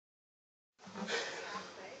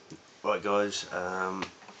Right guys,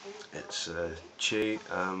 it's Chewey.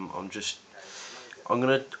 I'm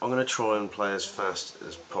gonna try and play as fast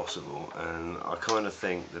as possible, and I kind of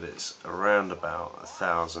think that it's around about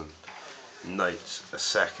 1,000 notes a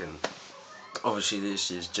second. Obviously this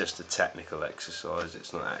is just a technical exercise,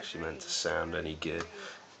 it's not actually meant to sound any good,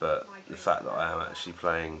 but the fact that I am actually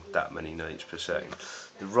playing that many notes per second.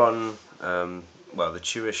 The run, well, the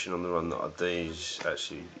tuition on the run that I do is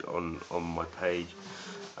actually on my page,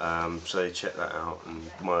 so check that out and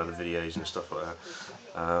my other videos and stuff like that.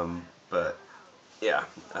 But yeah,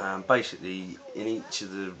 basically in each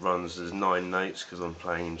of the runs there's 9 notes because I'm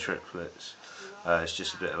playing in triplets. It's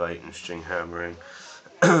just a bit of 8 string hammering.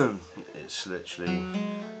 It's literally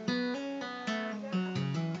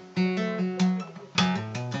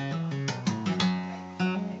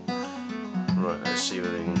right. Let's see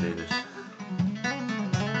whether we can do this.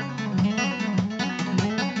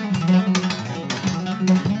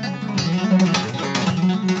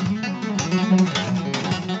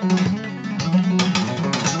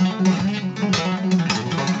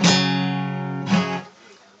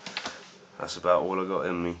 That's about all I got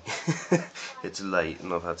in me. It's late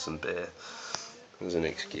and I've had some beer. There's an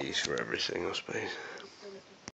excuse for everything, I suppose.